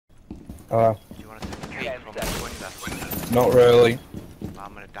Do you want to take a peek from this window? Not really.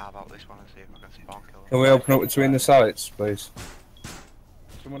 I'm going to dive out this one and see if I can spawn kill them. Can we open up between the sites, please?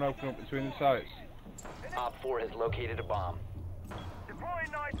 Someone open up between the sites. Op 4 has located a bomb.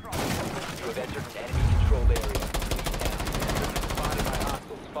 Deploying nitro. You have entered an enemy-controlled area. Now, spotted by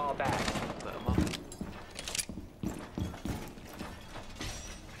hostiles. Fall back. Lit 'em up.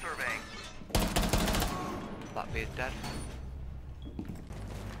 Surveying. Blackbeard's dead.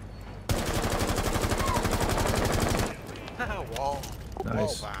 Wall.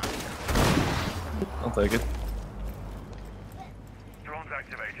 Nice. Wall I'll take it. Drones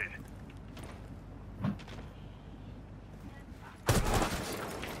activated.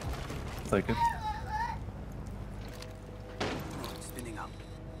 Take it. Spinning up.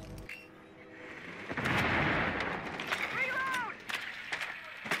 Reload!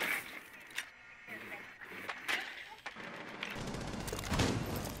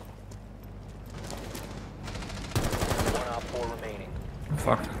 One Op 4 remaining.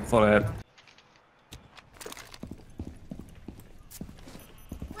 Fuck, I thought I had.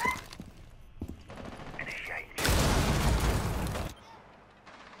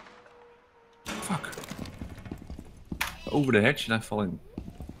 Fuck. Over the hedge and I fall in.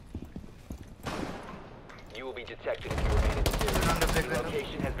 You will be detected if you remain in this area. Under big Your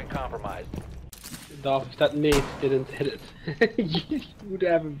location has been compromised. Darth, if that nade didn't hit it, you would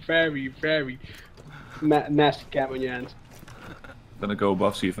have a very, very nasty cam on your hands. Gonna go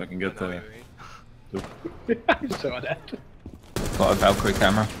above, see if I can get the. I saw that. Got a Valkyrie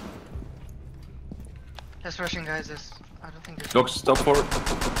camera. That's rushing, guys. I don't think there's. Look, stop for it.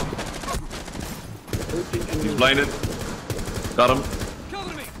 He's blinded. Got him.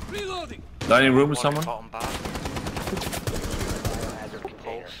 Cover me! Reloading! Dining room with One someone. bottom bar. Biohazard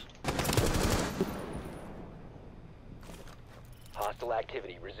container. Pulse. Hostile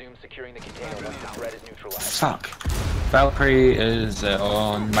activity. Resume securing the container once the threat is neutralized. Fuck. Valkyrie is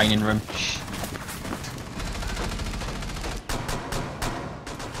on mining room.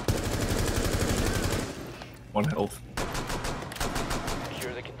 One health.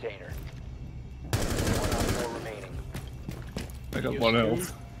 Secure the container. One Op 4 remaining. I got one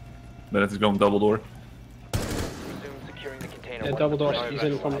health. Then it's going double door. Resume securing the container. Yeah, once double the doors. threat He's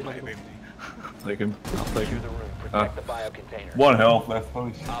is in front of neutralized. me. Take him. I'll take Secure him. the room. Protect the bio container. One health left.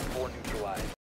 Holy shit. Op 4 neutralized.